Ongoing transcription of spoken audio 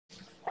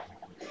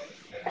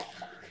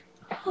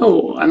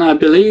Oh, and I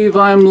believe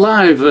I'm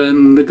live,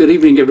 and good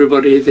evening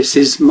everybody. This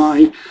is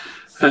my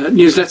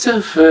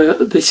newsletter.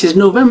 This is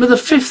November the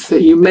 5th.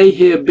 You may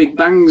hear big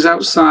bangs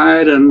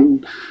outside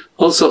and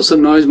all sorts of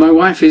noise. My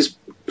wife is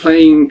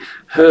playing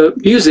her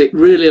music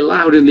really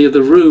loud in the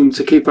other room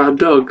to keep our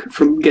dog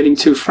from getting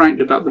too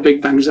frightened about the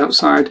big bangs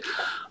outside.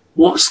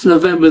 What's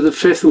November the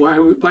 5th?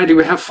 Why do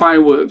we have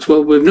fireworks?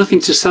 Well, we've nothing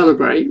to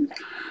celebrate,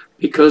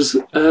 because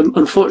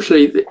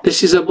unfortunately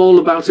this is all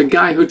about a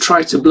guy who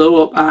tried to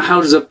blow up our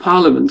Houses of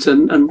Parliament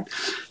and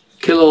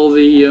kill all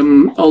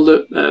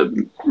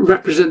the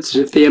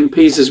representatives, the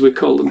MPs as we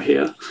call them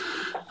here.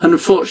 And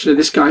unfortunately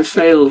this guy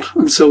failed,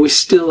 and so we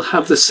still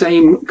have the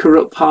same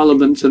corrupt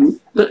parliament, and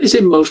that is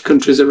in most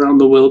countries around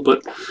the world.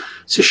 But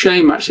it's a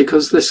shame actually,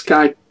 because this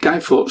guy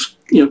Fawkes,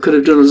 could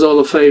have done us all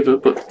a favour.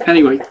 But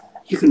anyway,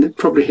 you can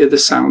probably hear the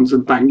sounds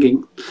of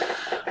banging.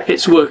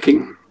 It's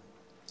working.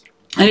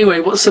 Anyway,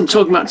 what's I'm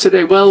talking about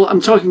today? Well,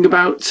 I'm talking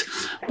about,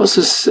 what's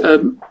this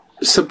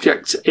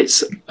subject?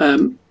 It's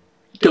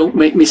don't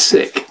make me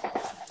sick.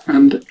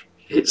 And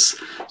it's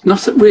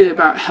not really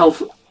about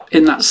health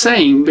in that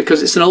saying,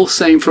 because it's an old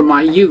saying from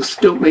my youth,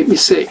 don't make me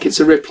sick. It's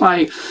a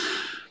reply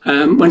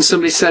when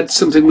somebody said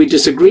something we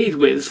disagreed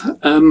with.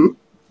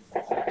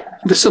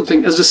 There's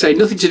something, as I say,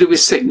 nothing to do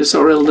with sickness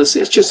or illness.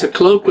 It's just a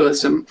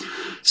colloquialism.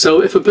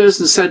 So if a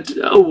person said,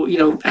 oh,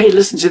 hey,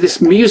 listen to this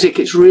music,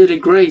 it's really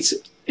great.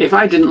 If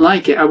I didn't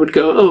like it, I would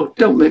go, oh,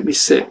 don't make me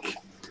sick.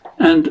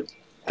 And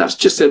that's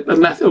just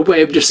a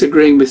way of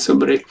disagreeing with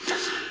somebody.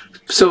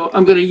 So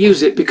I'm going to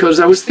use it because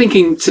I was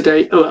thinking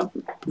today,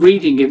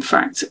 reading, in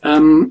fact,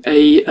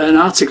 an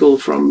article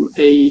from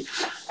a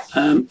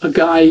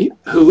guy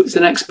who is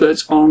an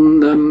expert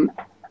on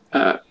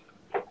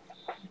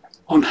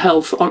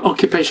health, on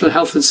occupational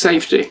health and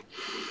safety.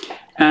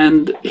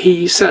 And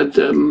he said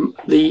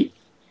the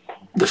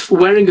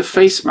wearing of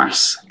face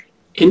masks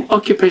in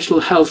occupational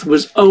health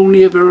was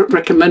only ever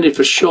recommended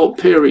for short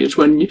periods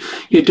when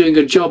you're doing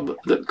a job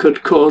that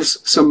could cause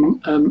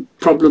some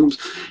problems,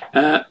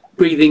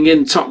 breathing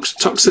in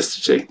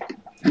toxicity.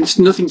 And it's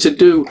nothing to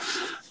do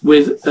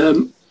with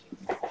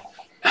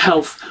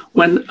health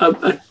when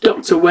a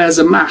doctor wears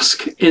a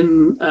mask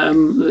in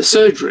the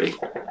surgery,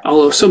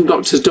 although some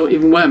doctors don't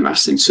even wear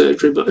masks in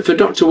surgery. But if a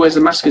doctor wears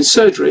a mask in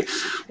surgery,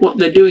 what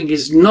they're doing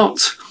is not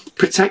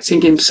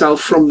protecting himself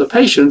from the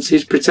patient,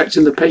 he's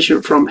protecting the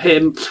patient from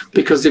him,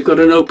 because they've got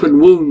an open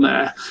wound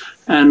there.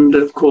 And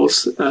of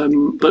course,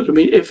 but I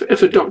mean, if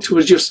a doctor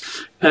was just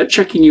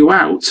checking you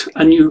out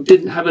and you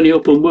didn't have any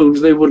open wounds,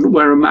 they wouldn't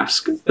wear a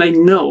mask. They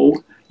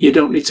know you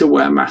don't need to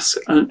wear a mask,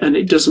 and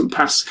it doesn't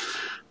pass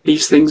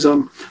these things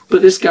on.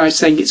 But this guy's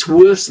saying it's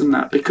worse than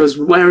that, because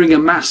wearing a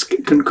mask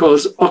can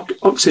cause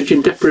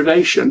oxygen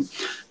deprivation,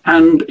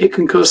 and it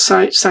can cause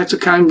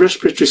cytokine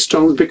respiratory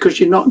storms because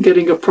you're not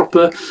getting a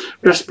proper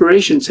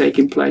respiration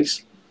taking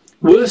place.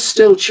 Worse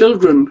still,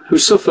 children who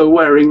suffer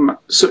wearing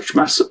such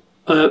masks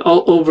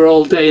over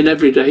all day and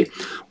every day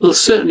will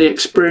certainly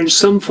experience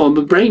some form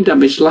of brain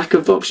damage, lack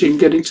of oxygen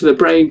getting to the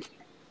brain.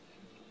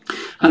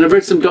 And I've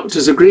read some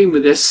doctors agreeing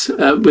with this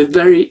with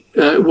very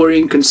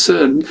worrying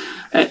concern.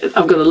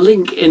 I've got a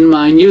link in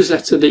my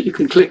newsletter that you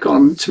can click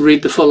on to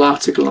read the full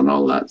article and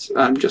all that.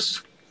 I'm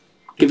just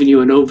giving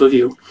you an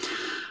overview.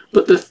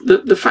 But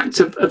the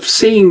fact of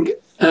seeing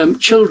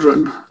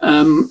children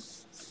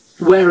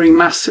wearing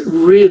masks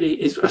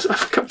really is,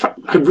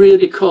 I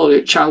really call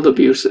it child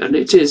abuse, and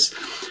it is.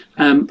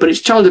 But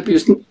it's child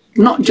abuse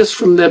not just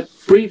from their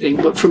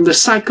breathing, but from the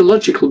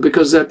psychological,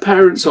 because their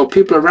parents or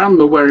people around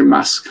them are wearing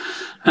masks.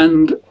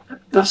 And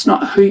that's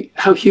not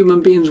how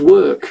human beings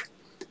work.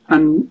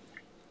 And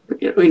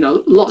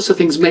lots of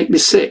things make me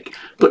sick,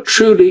 but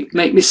truly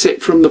make me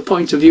sick from the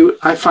point of view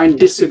I find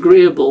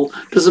disagreeable.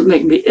 Doesn't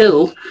make me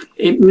ill.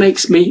 It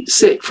makes me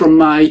sick from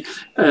my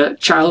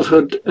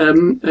childhood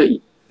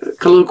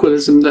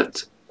colloquialism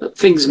that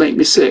things make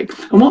me sick.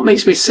 And what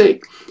makes me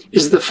sick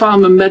is the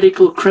pharma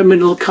medical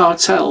criminal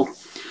cartel.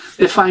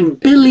 They find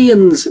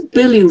billions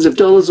of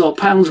dollars or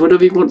pounds,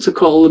 whatever you want to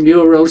call them,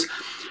 euros,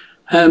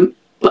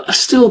 but are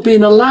still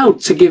being allowed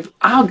to give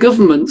our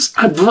governments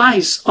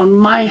advice on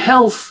my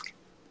health.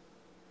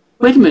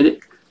 Wait a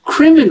minute,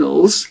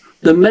 criminals,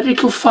 the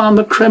medical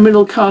pharma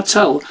criminal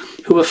cartel,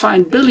 who are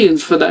fined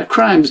billions for their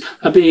crimes,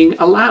 are being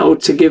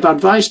allowed to give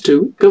advice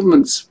to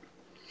governments.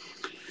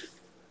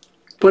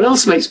 What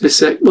else makes me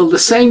sick? Well, the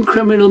same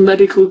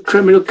medical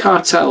criminal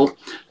cartel,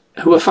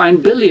 who are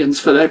fined billions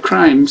for their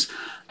crimes,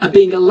 are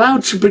being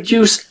allowed to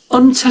produce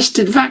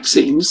untested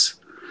vaccines.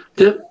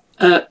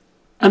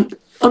 And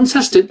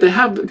untested, they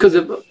have, because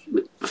of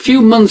a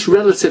few months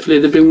relatively,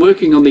 they've been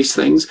working on these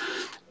things.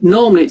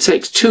 Normally it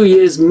takes 2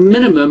 years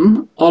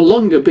minimum or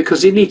longer,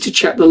 because you need to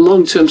check the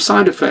long-term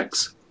side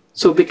effects.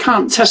 So they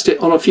can't test it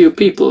on a few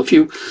people, a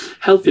few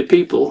healthy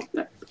people,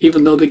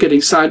 even though they're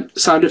getting side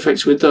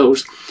effects with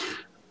those.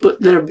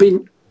 But they're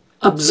being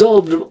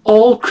absolved of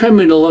all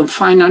criminal and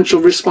financial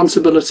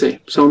responsibility.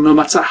 So no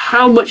matter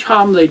how much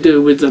harm they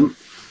do with them,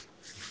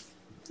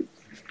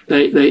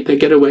 they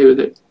get away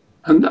with it.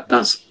 And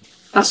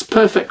that's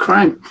perfect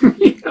crime.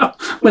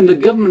 when the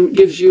government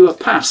gives you a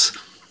pass.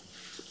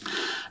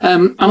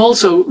 I'm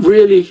also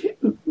really,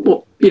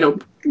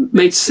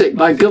 made sick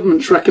by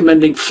governments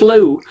recommending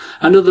flu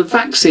and other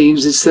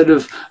vaccines instead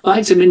of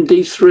vitamin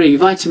D3,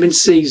 vitamin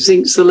C,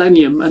 zinc,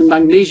 selenium and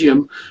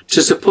magnesium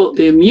to support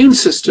the immune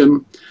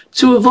system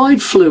to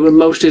avoid flu and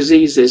most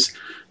diseases.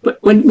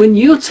 But when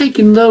you're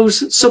taking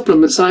those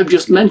supplements I've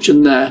just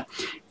mentioned there,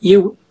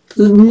 you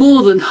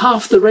more than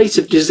half the rate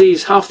of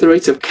disease, half the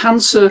rate of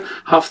cancer,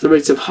 half the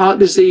rate of heart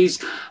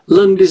disease,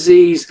 lung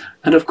disease,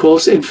 and of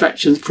course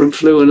infections from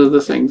flu and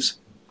other things.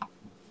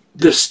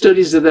 The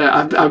studies are there.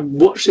 I've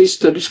watched these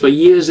studies for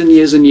years and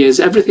years and years.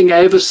 Everything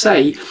I ever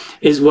say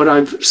is what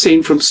I've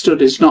seen from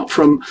studies, not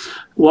from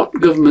what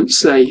governments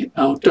say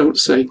or don't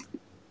say.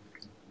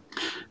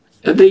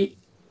 They're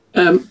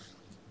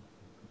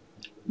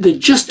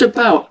just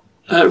about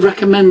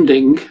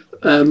recommending,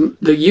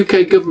 the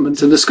UK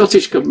government and the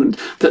Scottish government,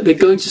 that they're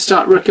going to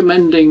start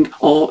recommending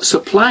or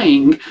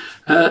supplying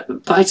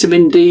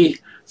vitamin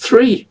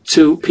D3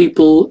 to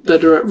people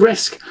that are at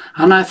risk.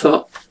 And I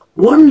thought,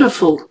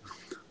 wonderful.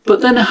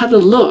 But then I had a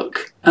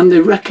look and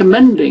they're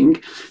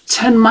recommending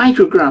 10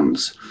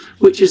 micrograms,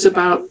 which is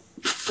about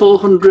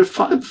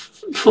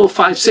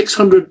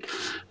 600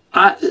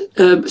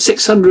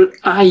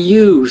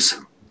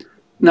 IUs.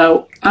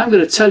 Now, I'm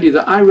going to tell you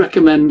that I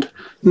recommend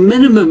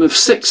minimum of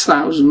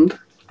 6,000.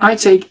 I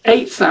take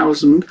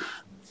 8,000,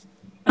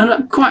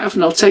 and quite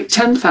often I'll take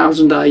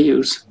 10,000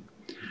 IUs.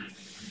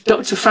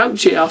 Dr.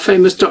 Fauci, our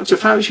famous Dr.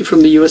 Fauci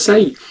from the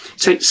USA,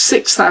 takes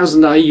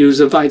 6,000 IUs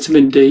of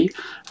vitamin D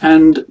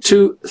and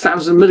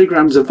 2,000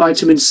 milligrams of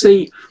vitamin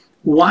C.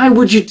 Why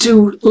would you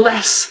do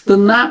less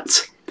than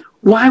that?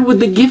 Why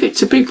would they give it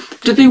to people?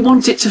 Do they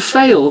want it to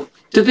fail?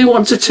 Do they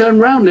want to turn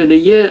around in a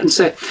year and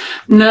say,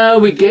 no,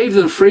 we gave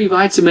them free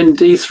vitamin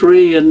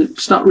D3 and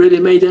it's not really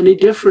made any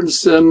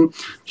difference.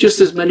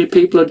 Just as many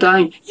people are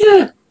dying.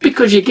 Yeah,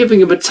 because you're giving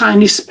them a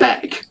tiny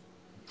speck.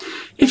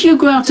 If you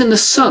go out in the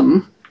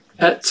sun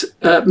at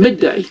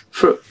midday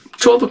for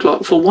 12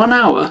 o'clock for 1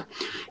 hour,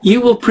 you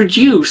will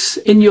produce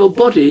in your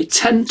body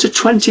 10 to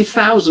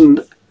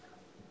 20,000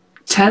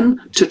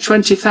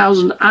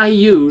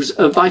 IUs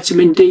of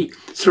vitamin D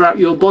throughout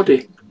your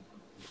body.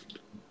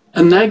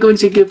 And they're going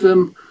to give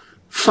them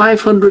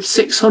 500,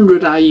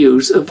 600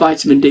 IUs of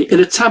vitamin D in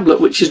a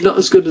tablet, which is not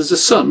as good as the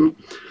sun.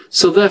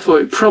 So therefore,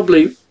 it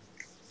probably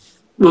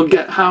will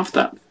get half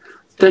that.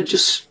 They're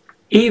just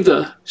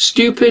either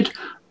stupid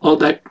or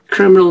they're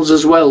criminals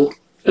as well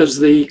as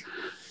the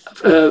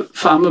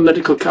pharma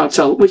medical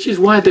cartel, which is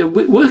why they're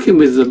working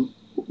with them.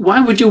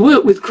 Why would you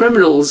work with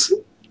criminals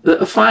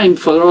that are fined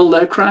for all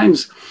their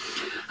crimes?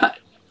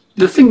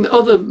 The thing that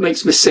other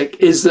makes me sick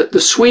is that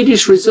the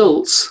Swedish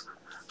results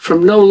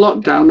from no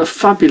lockdown are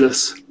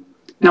fabulous.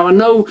 Now, I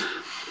know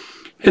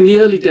in the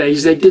early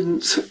days they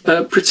didn't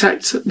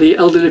protect the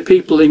elderly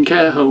people in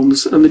care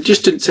homes, and they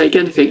just didn't take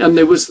anything, and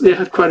they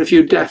had quite a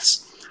few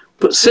deaths.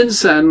 But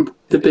since then,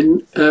 they've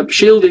been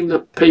shielding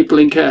the people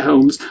in care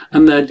homes,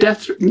 and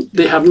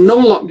they have no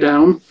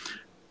lockdown,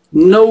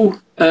 no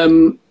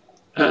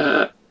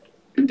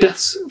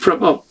deaths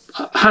from,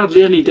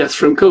 hardly any deaths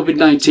from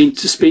COVID-19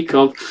 to speak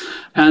of,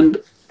 and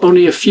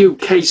only a few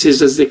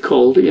cases, as they're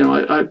called. You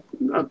know,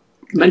 I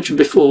mentioned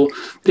before,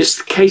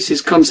 this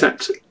cases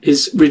concept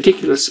is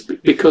ridiculous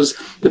because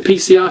the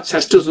PCR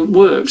test doesn't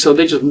work, so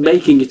they're just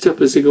making it up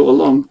as they go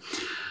along.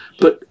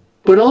 But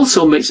what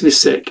also makes me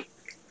sick,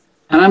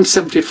 and I'm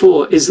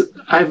 74, is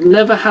I've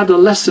never had a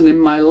lesson in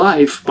my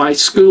life by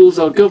schools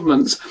or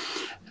governments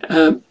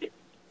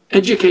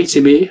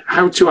educating me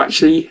how to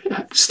actually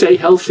stay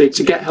healthy,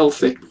 to get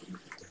healthy.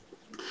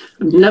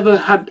 I've never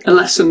had a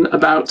lesson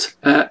about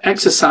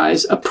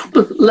exercise, a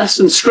proper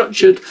lesson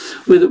structured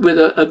with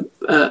an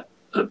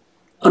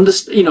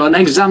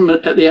exam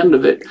at the end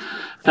of it,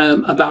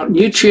 about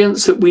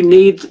nutrients that we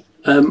need,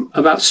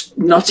 about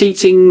not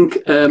eating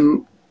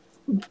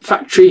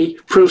factory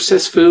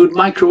processed food,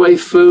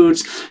 microwave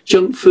foods,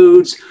 junk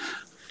foods,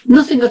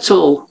 nothing at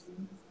all.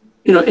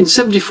 You know, in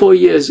 74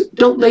 years,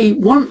 don't they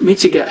want me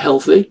to get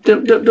healthy?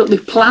 Don't they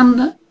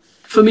plan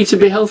for me to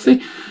be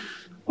healthy?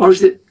 Or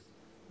is it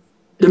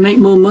they make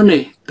more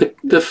money?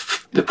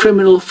 The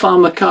criminal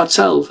pharma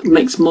cartel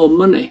makes more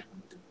money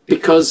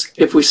because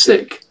if we're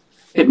sick,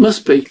 it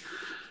must be.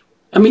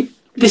 I mean,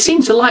 they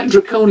seem to like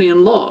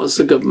draconian laws,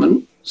 the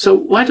government, so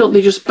why don't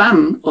they just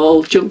ban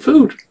all junk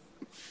food?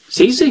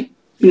 It's easy.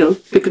 You know,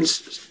 they can,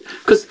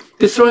 because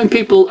they're throwing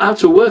people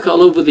out of work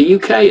all over the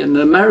UK and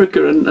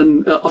America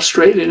and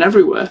Australia and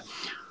everywhere.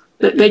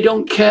 They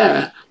don't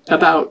care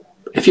about,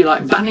 if you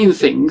like, banning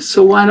things,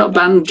 so why not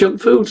ban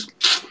junk foods?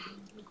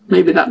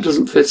 Maybe that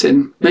doesn't fit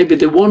in. Maybe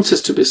they want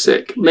us to be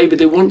sick. Maybe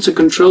they want to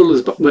control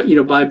us,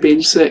 by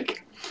being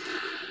sick.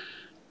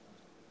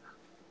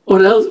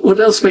 What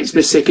else makes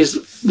me sick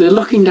is they're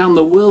locking down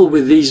the world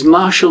with these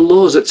martial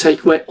laws that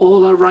take away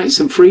all our rights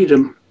and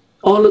freedom,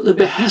 all at the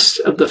behest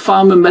of the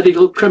pharma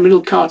medical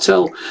criminal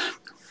cartel.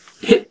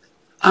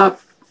 Our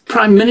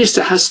Prime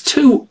Minister has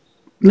 2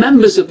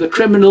 members of the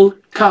criminal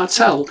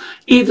cartel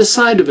either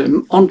side of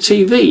him on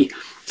TV.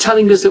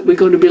 telling us that we're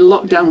going to be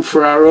locked down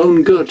for our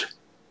own good.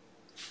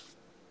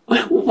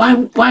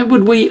 Why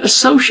would we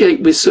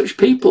associate with such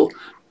people?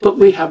 But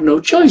we have no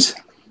choice,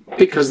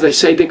 because they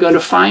say they're going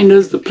to fine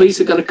us, the police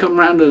are going to come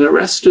around and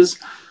arrest us.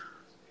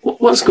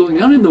 What's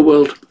going on in the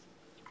world?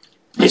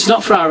 It's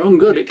not for our own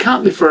good. It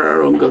can't be for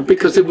our own good,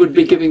 because they would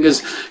be giving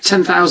us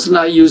 10,000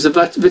 IUs of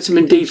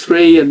vitamin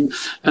D3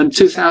 and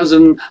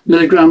 2,000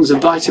 milligrams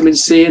of vitamin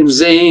C and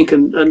zinc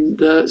and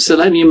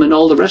selenium and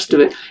all the rest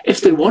of it.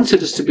 If they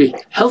wanted us to be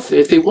healthy,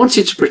 if they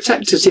wanted to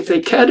protect us, if they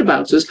cared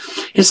about us,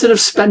 instead of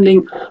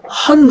spending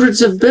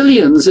hundreds of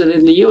billions, and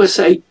in the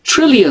USA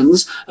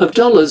trillions of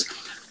dollars,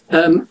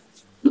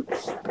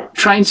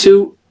 trying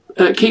to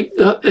keep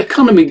the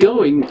economy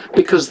going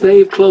because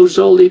they've closed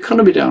all the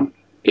economy down.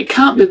 It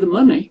can't be the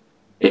money.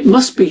 It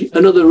must be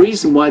another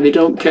reason why they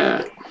don't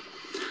care.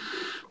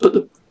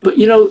 But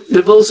you know,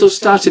 they've also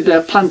started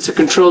their plan to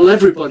control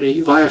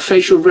everybody via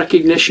facial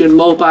recognition,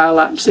 mobile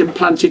apps,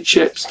 implanted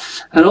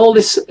chips, and all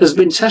this has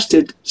been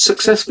tested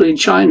successfully in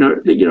China.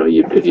 You know,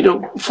 if you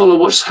don't follow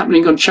what's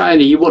happening on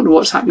China, you won't know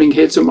what's happening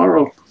here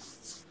tomorrow.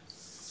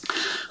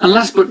 And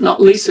last but not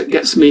least, that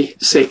gets me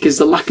sick is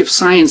the lack of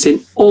science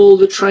in all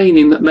the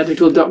training that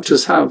medical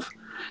doctors have.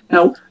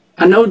 Now,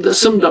 I know that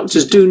some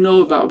doctors do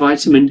know about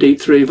vitamin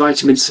D3,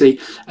 vitamin C,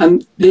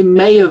 and they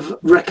may have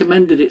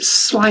recommended it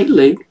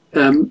slightly,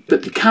 but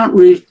they can't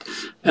really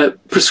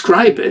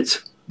prescribe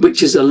it,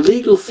 which is a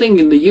legal thing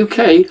in the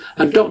UK.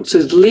 A doctor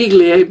is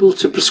legally able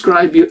to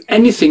prescribe you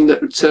anything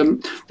that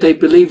they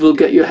believe will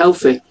get you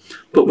healthy.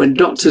 But when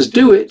doctors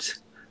do it,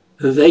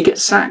 they get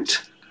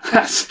sacked.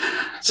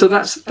 So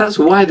that's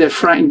why they're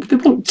frightened. They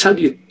won't tell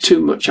you too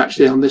much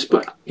actually on this,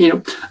 but you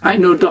know, I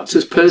know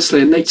doctors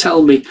personally, and they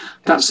tell me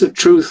that's the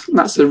truth.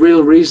 That's the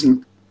real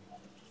reason.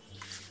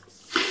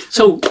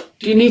 So,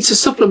 do you need to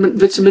supplement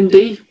vitamin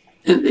D?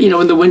 In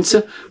the winter?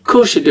 Of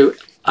course you do.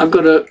 I've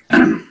got a.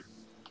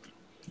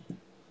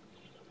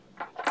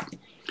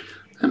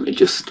 Let me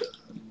just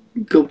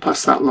go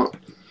past that lot.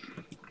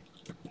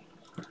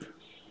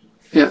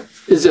 Yeah,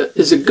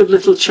 there's a good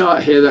little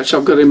chart here that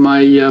I've got in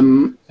my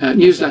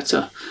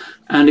newsletter,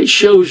 and it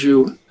shows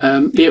you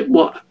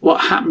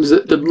what happens.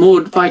 That the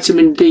more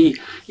vitamin D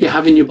you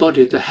have in your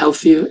body, the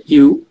healthier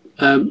you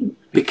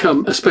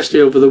become, especially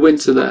over the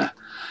winter there.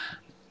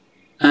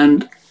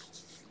 And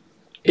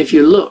if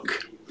you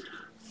look,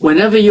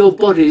 whenever your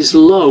body is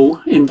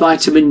low in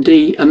vitamin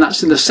D, and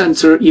that's in the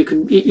center,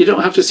 you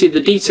don't have to see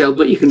the detail,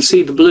 but you can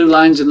see the blue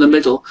lines in the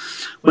middle.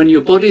 When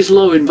your body's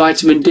low in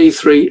vitamin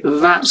D3,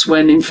 that's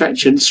when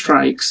infection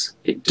strikes.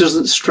 It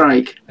doesn't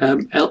strike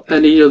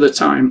any other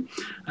time.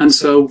 And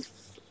so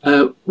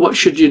what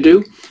should you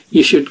do?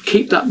 You should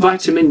keep that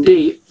vitamin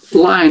D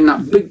line,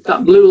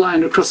 that blue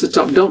line across the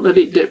top. Don't let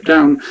it dip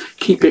down.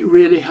 Keep it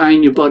really high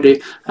in your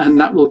body, and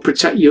that will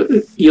protect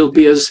you. You'll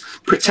be as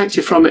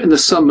protected from it in the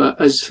summer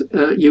as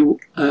you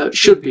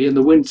should be in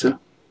the winter.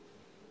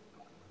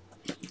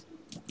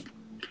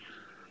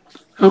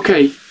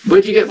 Okay,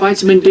 where do you get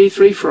vitamin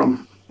D3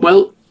 from?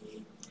 Well,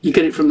 you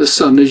get it from the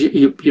sun, as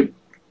you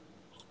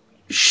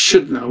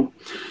should know.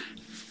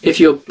 If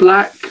you're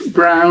black,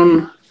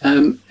 brown,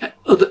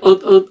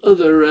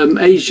 other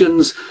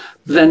Asians,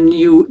 then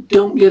you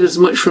don't get as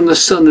much from the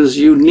sun as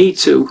you need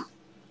to,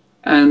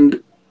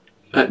 and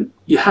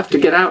you have to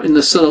get out in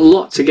the sun a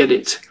lot to get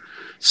it.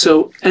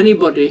 So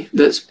anybody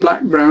that's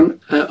black, brown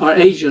or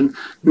Asian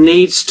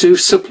needs to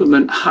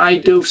supplement high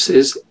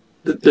doses.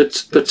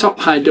 The top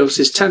high dose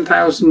is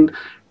 10,000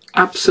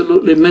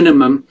 absolutely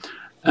minimum,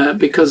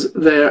 because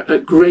they're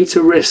at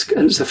greater risk,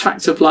 and it's a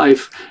fact of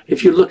life.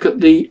 If you look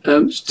at the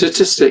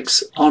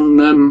statistics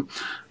on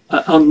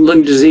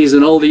lung disease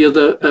and all the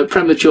other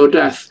premature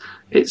death,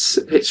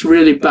 it's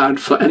really bad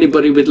for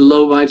anybody with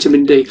low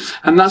vitamin D.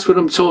 And that's what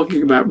I'm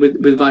talking about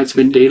with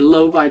vitamin D,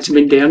 low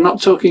vitamin D. I'm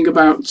not talking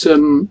about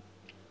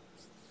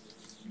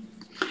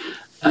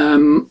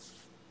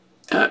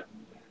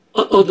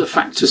other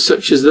factors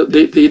such as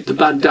the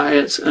bad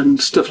diet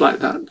and stuff like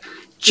that.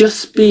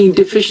 Just being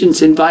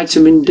deficient in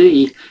vitamin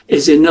D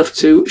is enough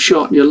to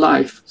shorten your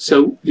life.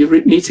 So you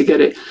need to get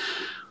it.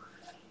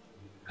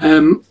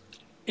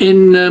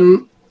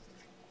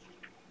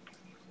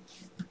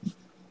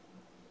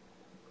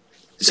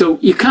 So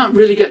you can't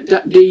really get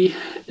that D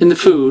in the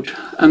food,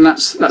 and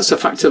that's a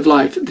fact of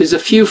life. There's a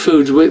few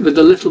foods with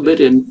a little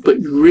bit in, but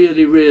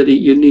really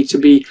you need to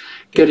be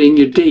getting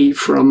your D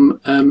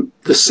from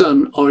the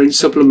sun or in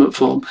supplement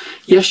form.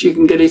 Yes, you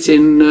can get it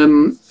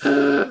in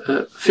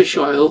fish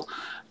oil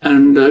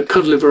and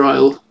cod liver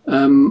oil,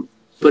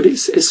 but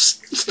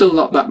it's still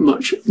not that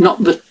much,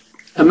 not the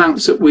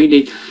amounts that we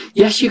need.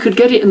 Yes, you could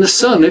get it in the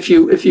sun if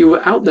you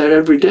were out there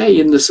every day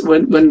in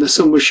when the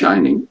sun was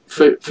shining,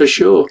 for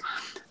sure.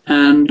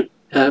 And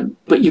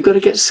but you've got to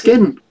get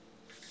skin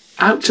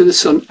out to the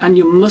sun, and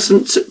you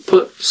mustn't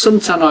put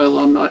suntan oil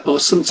on or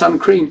suntan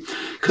cream,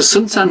 because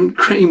suntan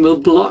cream will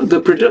block the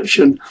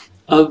production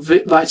of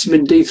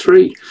vitamin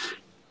D3.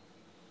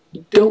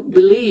 Don't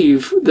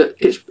believe that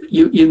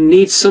you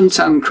need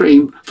suntan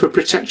cream for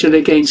protection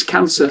against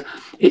cancer.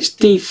 It's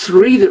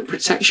D3 that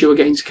protects you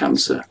against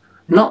cancer,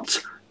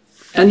 not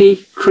any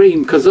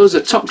cream, because those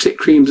are toxic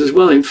creams as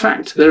well. In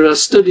fact, there are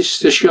studies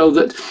to show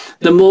that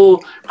the more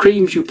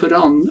creams you put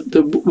on,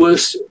 the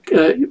worse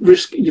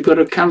risk you've got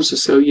of cancer.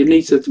 So you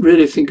need to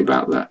really think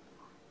about that.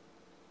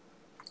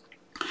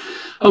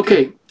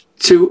 Okay,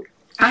 to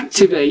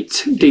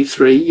activate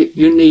D3,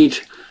 you need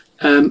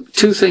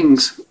two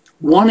things.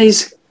 One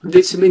is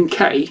vitamin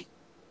K,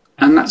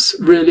 and that's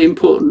really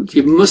important.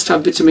 You must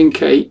have vitamin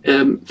K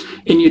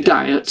in your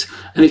diet.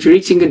 And if you're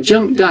eating a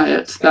junk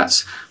diet,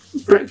 that's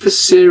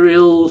breakfast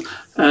cereal,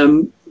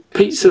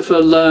 pizza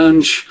for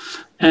lunch,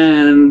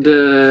 and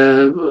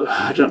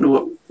I don't know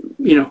what,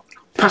 you know,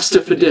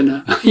 pasta for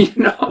dinner. You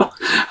know,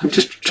 I'm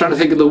just trying to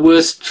think of the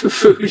worst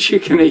foods you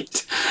can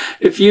eat.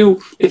 If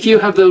you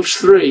have those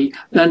three,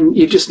 then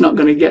you're just not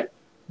going to get,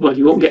 well,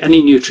 you won't get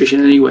any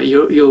nutrition anyway.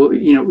 You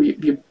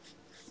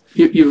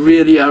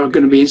really are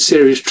going to be in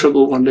serious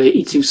trouble one day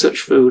eating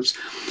such foods.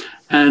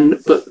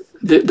 But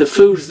the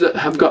foods that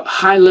have got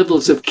high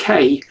levels of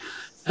K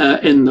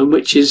in them,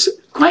 which is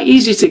quite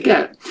easy to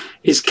get,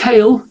 is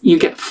kale. You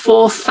get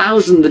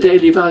 4,000 the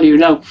daily value.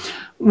 Now,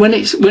 when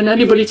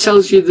anybody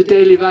tells you the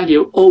daily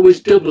value, always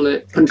double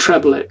it and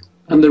treble it.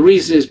 And the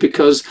reason is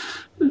because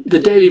the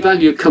daily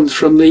value comes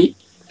from the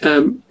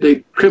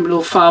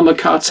criminal pharma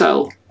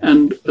cartel.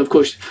 And of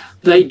course,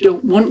 they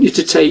don't want you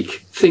to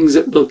take things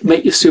that will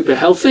make you super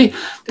healthy.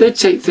 They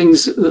take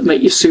things that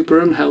make you super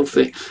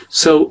unhealthy.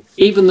 So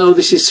even though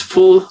this is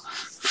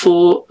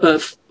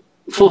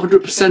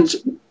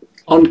 400%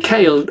 on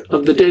kale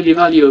of the daily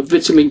value of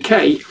vitamin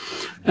K,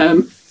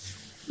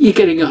 you're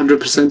getting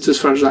 100% as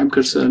far as I'm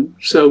concerned.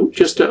 So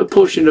just a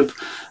portion of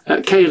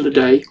kale a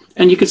day,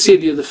 and you can see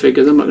the other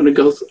figures. I'm not going to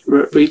go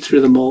read through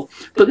them all,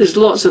 but there's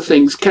lots of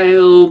things: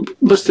 kale,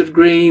 mustard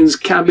greens,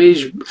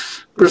 cabbage,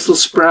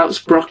 Brussels sprouts,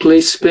 broccoli,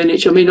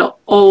 spinach. I mean,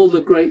 all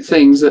the great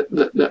things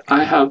that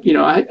I have. You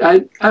know,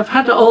 I've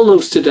had all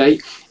those today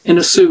in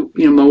a soup.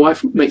 You know, my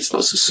wife makes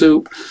lots of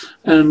soup,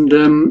 and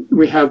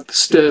we have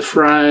stir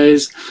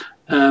fries.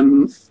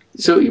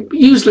 So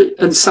usually,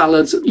 and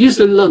salads,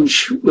 usually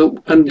lunch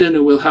and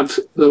dinner we'll have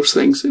those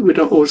things. We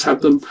don't always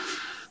have them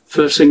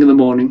first thing in the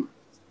morning.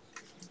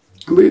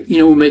 We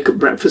make up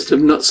breakfast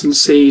of nuts and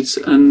seeds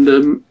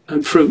and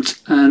fruit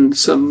and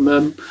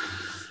some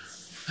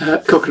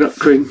coconut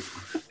cream.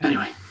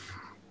 Anyway,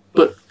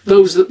 but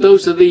those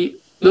are the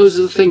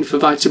things for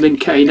vitamin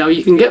K. Now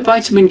you can get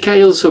vitamin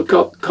K also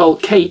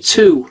called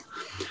K2.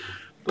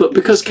 But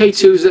because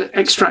K2 is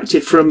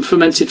extracted from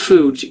fermented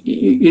food,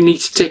 you need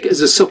to take it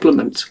as a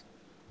supplement.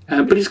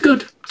 But it's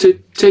good to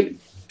take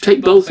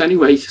both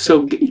anyway.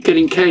 So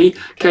getting K,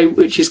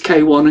 which is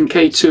K1, and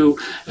K2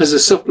 as a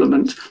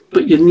supplement.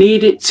 But you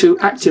need it to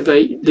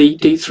activate the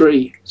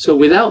D3. So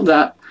without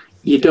that,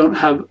 you don't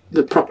have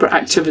the proper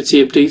activity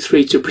of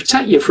D3 to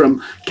protect you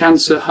from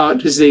cancer, heart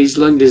disease,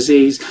 lung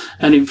disease,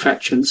 and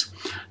infections.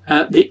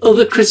 The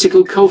other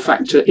critical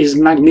cofactor is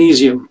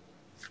magnesium.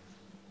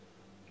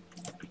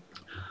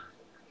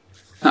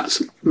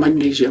 That's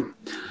magnesium,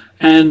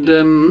 and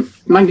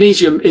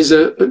magnesium is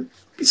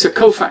it's a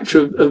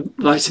cofactor of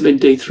vitamin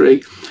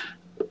D3,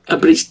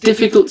 but it's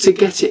difficult to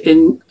get it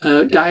in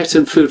diet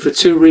and food for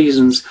two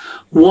reasons.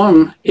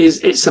 One is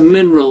it's a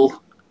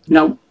mineral.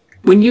 Now,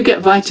 when you get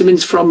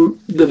vitamins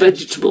from the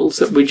vegetables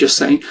that we're just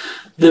saying,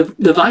 the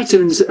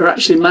vitamins are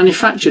actually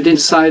manufactured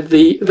inside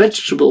the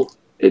vegetable.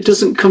 It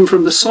doesn't come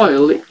from the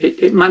soil.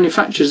 It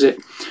manufactures it.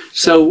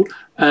 So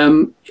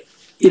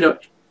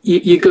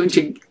you're going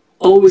to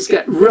always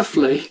get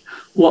roughly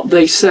what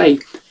they say.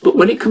 But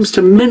when it comes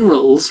to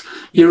minerals,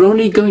 you're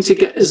only going to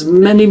get as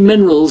many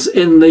minerals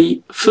in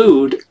the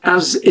food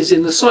as is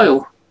in the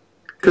soil.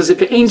 Because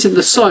if it ain't in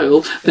the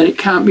soil, then it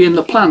can't be in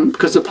the plant,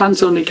 because the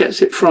plant only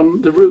gets it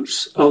from the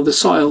roots of the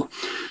soil.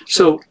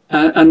 So,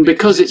 and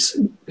because it's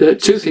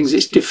two things,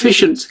 it's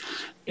deficient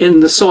in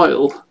the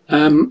soil,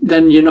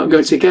 then you're not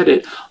going to get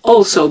it.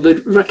 Also,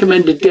 the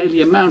recommended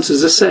daily amount,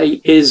 as I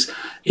say, is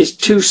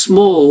too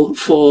small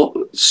for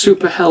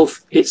super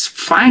health. It's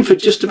fine for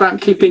just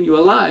about keeping you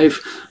alive,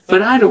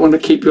 but I don't want to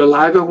keep you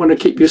alive. I want to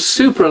keep you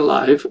super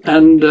alive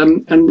and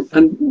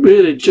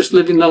really just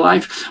living the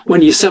life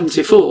when you're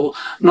 74,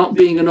 not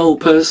being an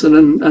old person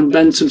and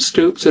bent and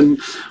stooped and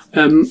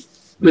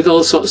with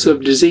all sorts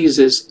of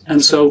diseases.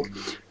 And so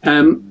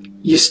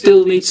you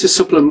still need to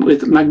supplement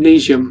with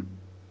magnesium.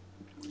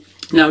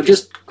 Now,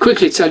 just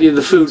quickly tell you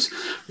the foods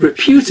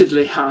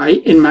reputedly high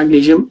in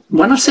magnesium.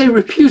 When I say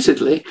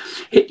reputedly,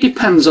 it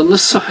depends on the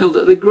soil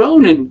that they're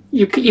grown in.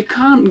 You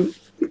can't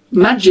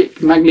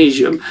magic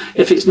magnesium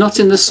if it's not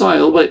in the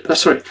soil. Well,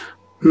 sorry,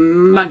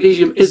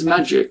 magnesium is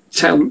magic.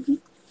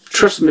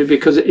 Trust me,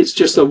 because it's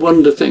just a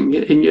wonder thing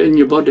in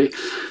your body.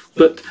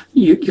 But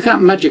you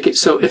can't magic it.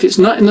 So if it's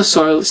not in the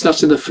soil, it's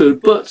not in the food.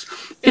 But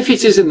if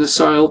it is in the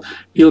soil,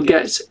 you'll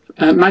get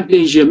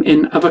magnesium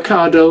in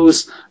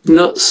avocados,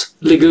 nuts,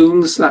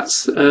 legumes,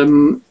 that's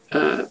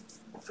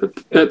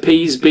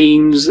peas,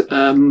 beans,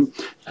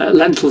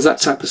 lentils, that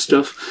type of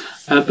stuff,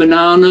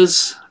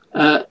 bananas,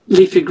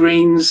 leafy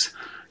greens,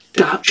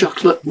 dark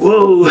chocolate.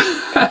 Whoa!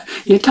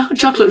 Yeah, dark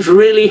chocolate's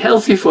really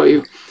healthy for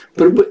you.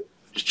 But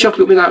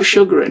chocolate without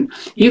sugar in.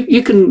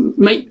 You can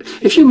make,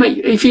 if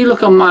you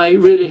look on my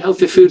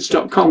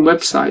reallyhealthyfoods.com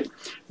website,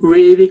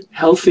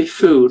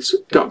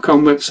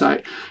 reallyhealthyfoods.com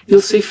website,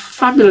 you'll see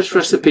fabulous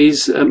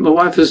recipes. My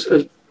wife has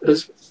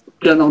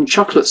done on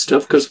chocolate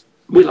stuff, because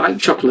we like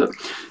chocolate.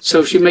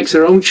 So she makes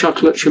her own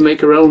chocolate. She'll make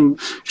her own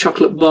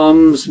chocolate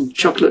bombs and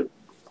chocolate,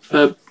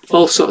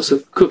 all sorts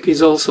of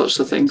cookies, all sorts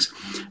of things.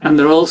 And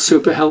they're all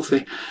super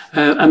healthy.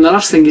 And the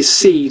last thing is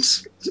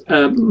seeds.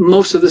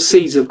 Most of the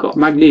seeds have got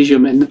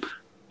magnesium in them.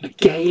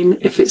 Again,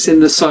 if it's in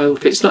the soil.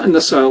 If it's not in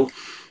the soil,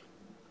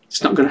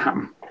 it's not going to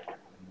happen.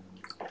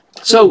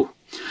 So,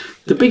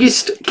 the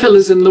biggest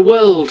killers in the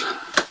world.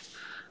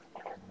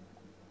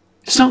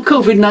 It's not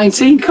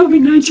COVID-19.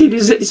 COVID-19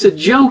 it's a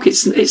joke.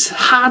 It's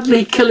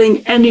hardly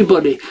killing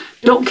anybody.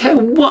 Don't care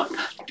what.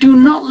 Do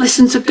not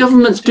listen to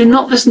governments. Do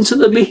not listen to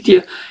the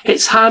media.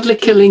 It's hardly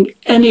killing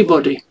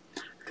anybody.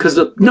 Because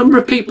the number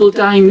of people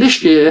dying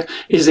this year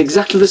is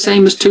exactly the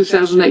same as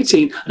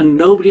 2018. And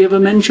nobody ever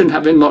mentioned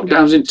having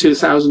lockdowns in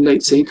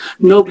 2018.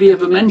 Nobody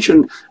ever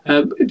mentioned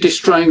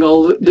destroying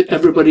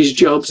everybody's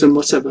jobs and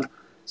whatever.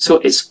 So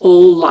it's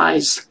all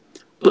lies.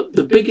 But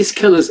the biggest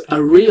killers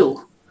are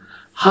real.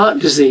 Heart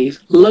disease,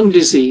 lung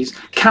disease,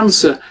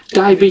 cancer,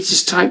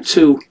 diabetes type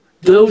 2.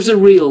 Those are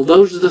real.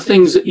 Those are the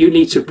things that you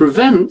need to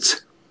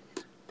prevent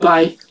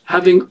by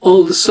having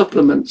all the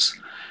supplements.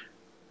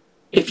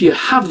 If you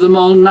have them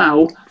all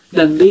now,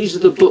 then these are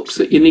the books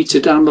that you need to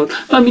download.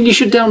 I mean, you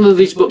should download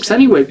these books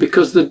anyway,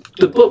 because the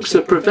books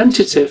are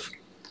preventative.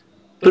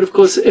 But of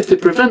course, if they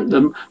prevent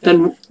them,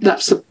 then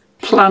that's the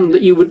plan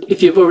that you would,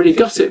 if you've already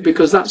got it,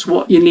 because that's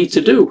what you need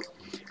to do.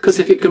 Because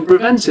if it can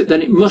prevent it,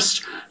 then it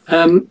must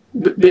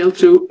be able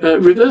to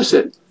reverse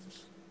it.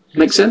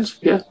 Make sense?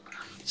 Yeah.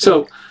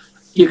 So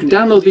you can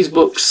download these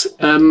books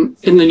in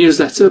the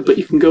newsletter, but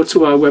you can go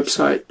to our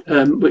website,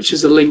 which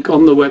is a link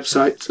on the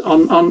website,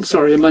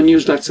 in my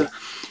newsletter,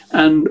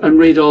 and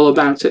read all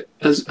about it,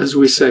 as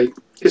we say.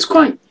 It's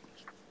quite,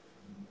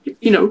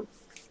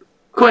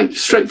 quite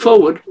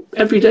straightforward.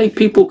 Every day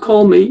people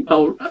call me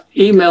or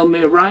email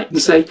me or write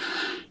and say,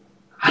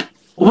 I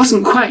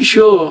wasn't quite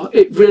sure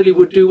it really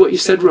would do what you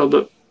said,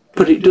 Robert,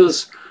 but it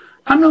does.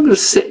 I'm not going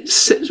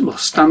to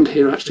stand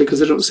here actually,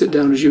 because I don't sit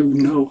down, as you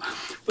know,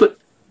 but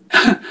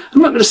I'm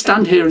not going to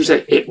stand here and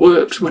say it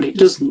works when it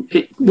doesn't.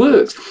 It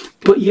works,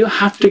 but you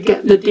have to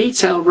get the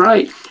detail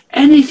right.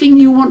 Anything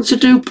you want to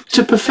do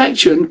to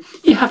perfection,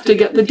 you have to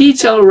get the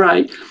detail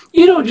right.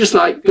 You don't just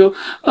like go,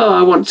 oh,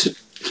 I want to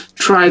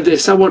try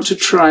this, I want to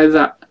try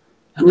that,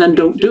 and then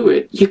don't do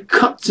it. You've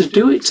got to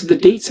do it to the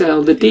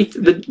detail.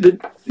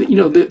 The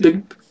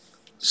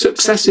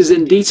success is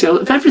in detail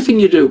of everything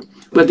you do.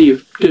 Whether you're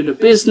doing a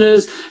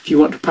business, if you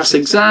want to pass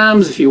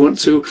exams, if you want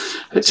to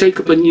take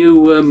up a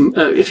new,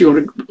 if you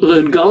want to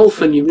learn golf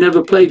and you've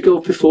never played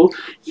golf before,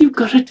 you've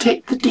got to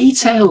take the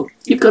detail.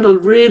 You've got to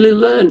really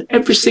learn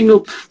every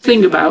single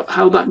thing about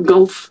how that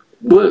golf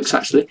works,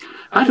 actually.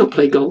 I don't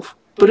play golf,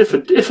 but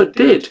if I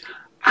did,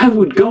 I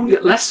would go and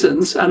get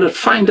lessons and I'd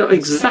find out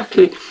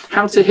exactly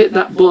how to hit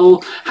that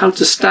ball, how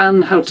to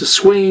stand, how to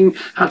swing,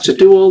 how to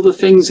do all the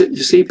things that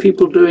you see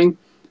people doing.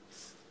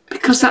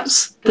 Because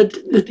that's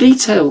the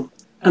detail.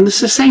 And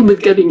it's the same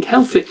with getting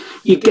healthy.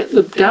 You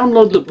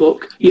download the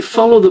book, you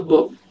follow the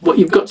book, what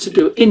you've got to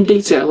do in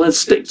detail, and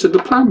stick to the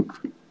plan.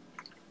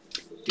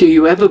 Do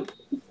you ever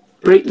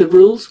break the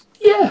rules?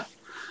 Yeah,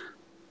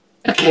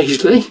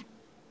 occasionally.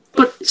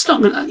 But it's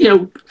not going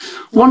to,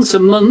 once a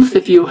month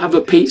if you have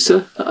a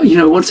pizza,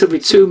 once every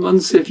 2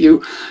 months if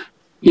you,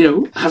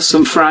 have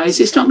some fries,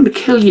 it's not going to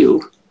kill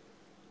you.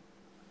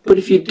 But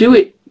if you do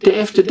it day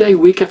after day,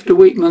 week after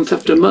week, month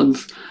after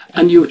month,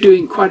 and you're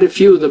doing quite a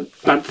few of the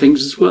bad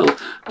things as well,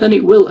 then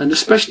it will, and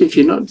especially if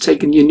you're not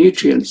taking your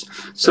nutrients.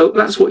 So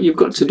that's what you've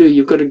got to do.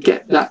 You've got to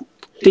get that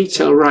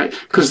detail right,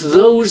 because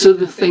those are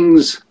the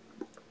things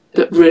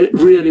that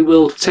really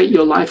will take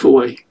your life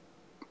away.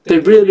 They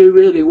really,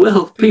 really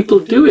will. People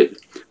do it.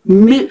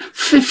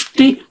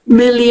 50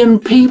 million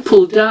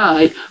people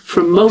die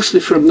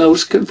mostly from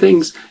those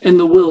things in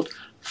the world.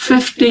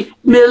 50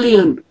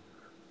 million.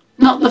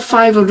 Not the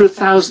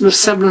 500,000 or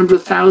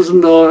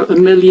 700,000 or a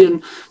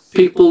million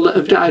people that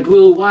have died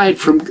worldwide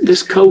from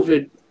this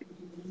COVID.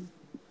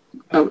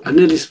 Oh, I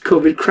nearly said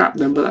COVID crap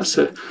then, but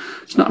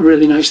it's not a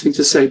really nice thing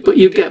to say. But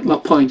you get my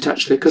point,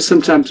 actually, because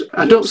sometimes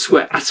I don't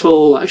sweat at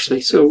all,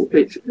 actually. So,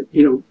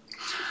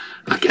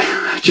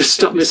 I just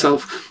stop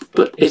myself.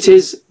 But it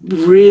is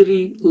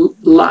really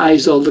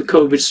lies, all the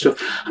COVID stuff.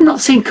 I'm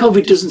not saying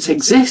COVID doesn't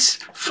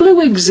exist.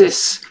 Flu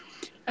exists.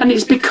 And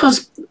it's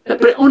because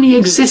it only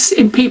exists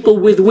in people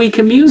with weak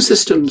immune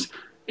systems.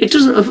 It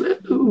doesn't,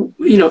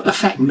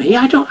 affect me.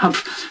 I don't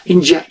have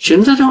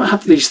injections. I don't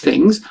have these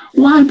things.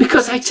 Why?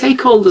 Because I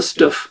take all the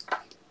stuff.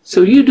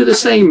 So you do the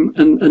same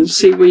and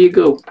see where you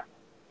go.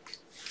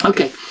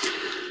 Okay.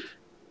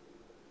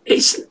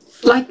 It's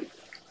like,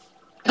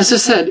 as I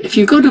said, if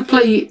you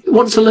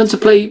want to learn to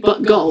play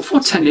golf or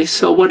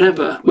tennis or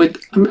whatever,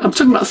 I'm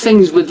talking about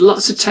things with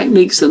lots of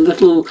techniques and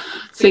little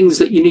things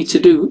that you need to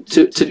do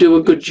to do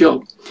a good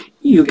job.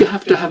 You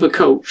have to have a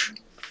coach.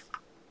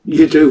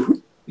 You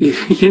do.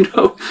 You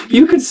know,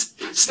 you could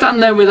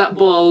stand there with that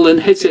ball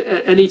and hit it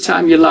at any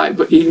time you like,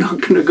 but you're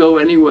not going to go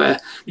anywhere.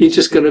 You're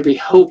just going to be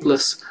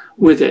hopeless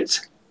with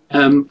it,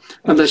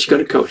 unless you've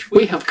got a coach.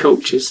 We have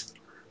coaches.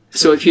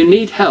 So if you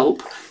need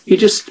help, you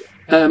just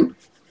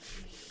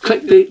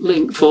click the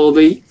link for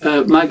the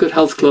My Good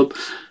Health Club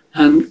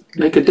and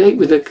make a date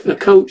with a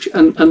coach,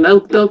 and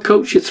they'll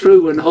coach you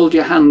through and hold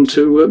your hand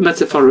to,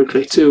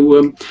 metaphorically,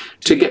 to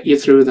get you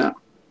through that.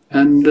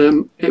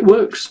 And it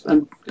works,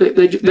 and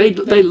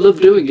they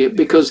love doing it,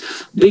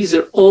 because these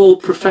are all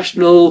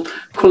professional,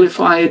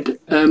 qualified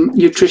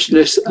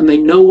nutritionists, and they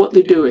know what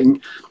they're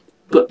doing,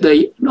 but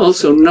they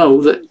also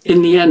know that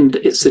in the end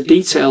it's a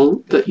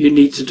detail that you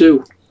need to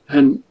do,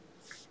 and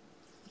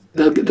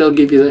they'll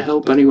give you the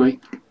help anyway.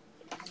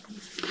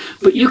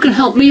 But you can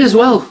help me as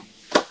well.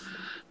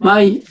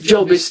 My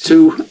job is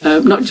to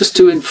not just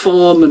to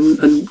inform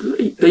and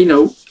you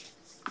know,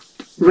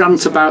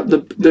 rant about the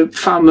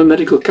pharma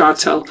medical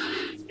cartel.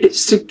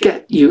 It's to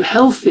get you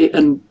healthy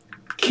and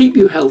keep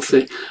you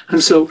healthy.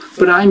 And so,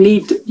 but I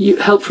need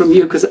help from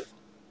you, because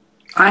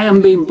I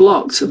am being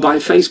blocked by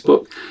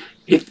Facebook.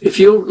 If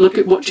you look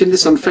at watching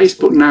this on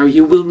Facebook now,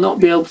 you will not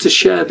be able to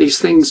share these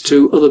things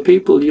to other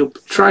people. You'll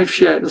try to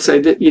share it and say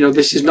that, you know,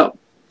 this is not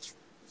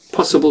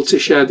possible to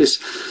share this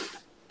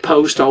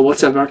post or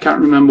whatever. I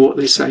can't remember what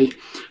they say.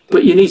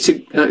 But you need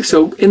to,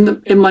 so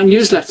in my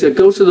newsletter,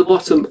 go to the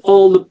bottom,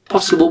 all the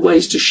possible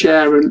ways to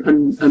share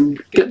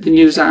and get the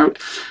news out.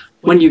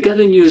 When you get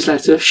a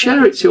newsletter,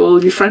 share it to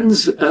all your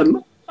friends.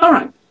 All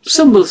right,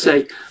 some will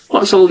say,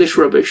 what's all this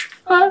rubbish?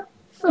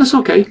 That's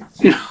okay,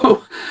 you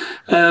know.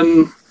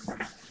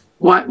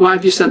 Why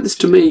have you sent this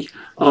to me?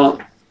 Or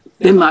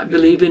they might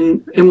believe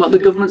in what the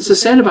governments are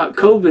saying about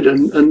COVID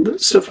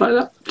and stuff like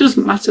that.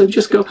 Doesn't matter,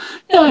 just go,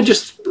 yeah, I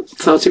just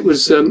thought it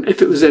was,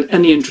 if it was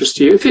any interest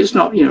to you. If it's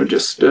not, you know,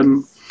 just,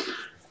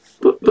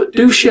 but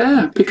do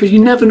share, because you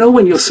never know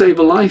when you'll save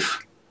a life.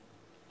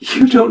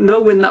 You don't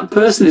know when that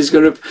person is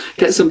going to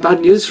get some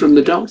bad news from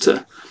the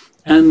doctor.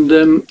 And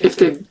if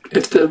they've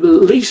at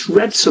least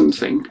read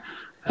something,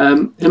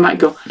 they might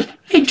go,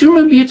 hey, do you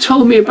remember you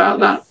told me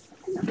about that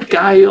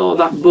guy or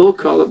that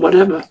book or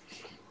whatever?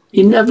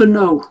 You never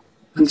know.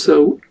 And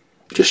so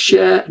just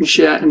share and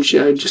share and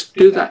share. Just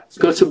do that.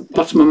 Go to the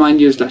bottom of my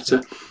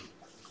newsletter.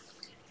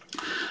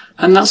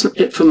 And that's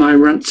it for my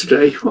rant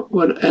today.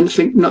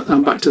 Anything? No,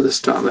 I'm back to the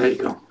start. There you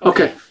go.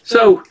 Okay,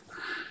 so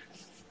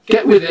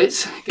get with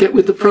it. Get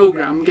with the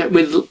program. Get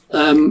with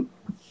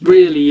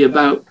really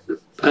about.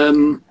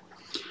 Oh,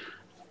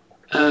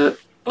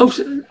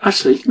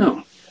 actually,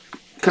 no.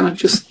 Can I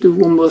just do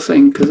one more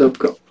thing? Because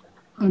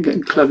I'm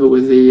getting clever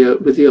with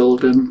the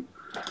old.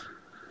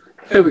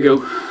 There we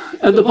go.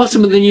 At the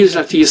bottom of the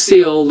newsletter, you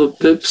see all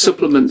the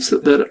supplements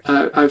that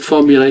I've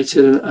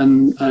formulated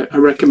and I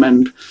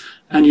recommend.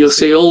 And you'll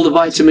see all the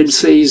vitamin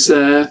C's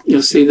there.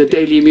 You'll see the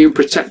Daily Immune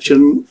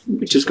Protection,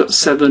 which has got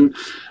 7.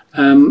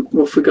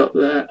 What have we got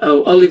there?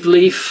 Oh, olive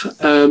leaf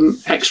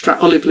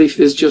extract. Olive leaf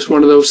is just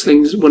one of those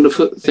things,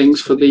 wonderful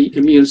things for the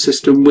immune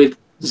system, with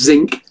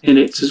zinc in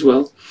it as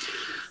well.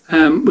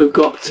 We've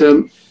got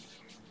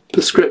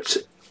Prescript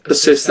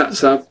Assist.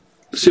 That's our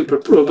super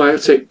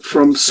probiotic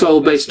from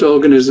soil-based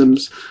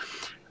organisms.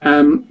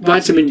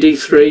 Vitamin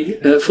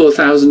D3,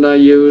 4,000 I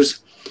use.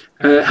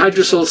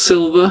 Hydrosol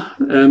silver,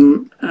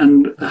 and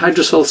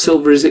hydrosol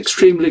silver is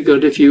extremely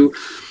good if you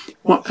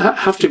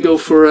have to go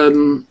for a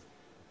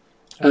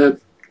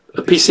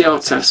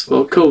PCR test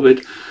for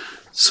COVID.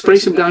 Spray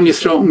some down your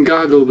throat and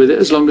gargle with it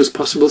as long as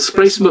possible.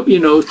 Spray some up your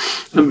nose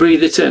and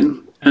breathe it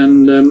in,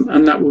 and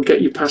that will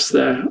get you past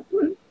there.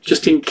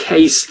 Just in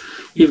case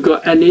you've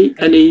got any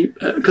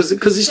because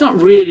it's not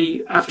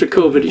really after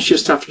COVID, it's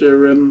just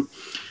after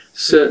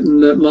certain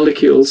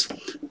molecules.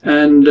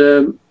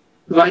 And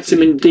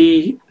vitamin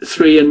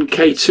D3 and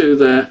K2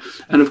 there,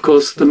 and of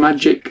course the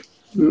magic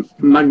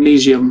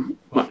magnesium,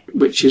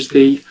 which is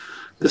the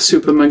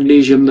super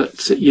magnesium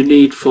that you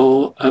need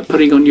for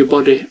putting on your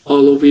body,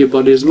 all over your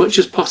body, as much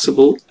as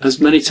possible, as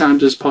many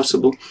times as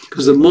possible,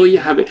 because the more you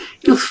have it,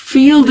 you'll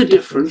feel the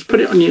difference. Put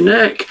it on your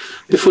neck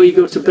before you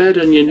go to bed,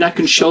 and your neck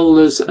and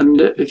shoulders, and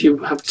if you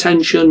have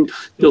tension,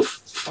 you'll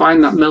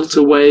find that melt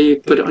away.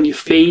 Put it on your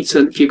feet,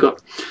 and if you've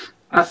got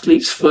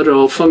athlete's foot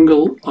or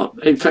fungal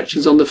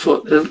infections on the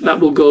foot, that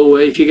will go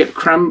away. If you get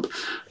cramp,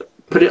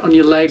 put it on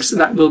your legs,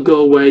 that will go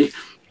away.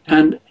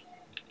 And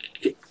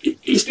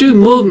it's doing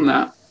more than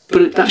that,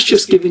 but that's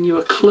just giving you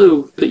a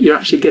clue that you're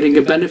actually getting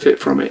a benefit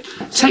from it.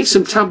 Take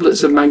some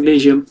tablets of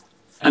magnesium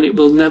and it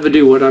will never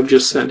do what I've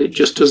just said. It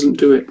just doesn't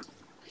do it.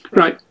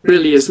 Right,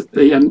 really is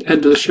the end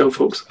of the show,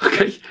 folks.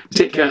 Okay,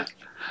 take care.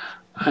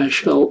 I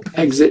shall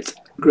exit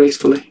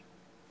gracefully.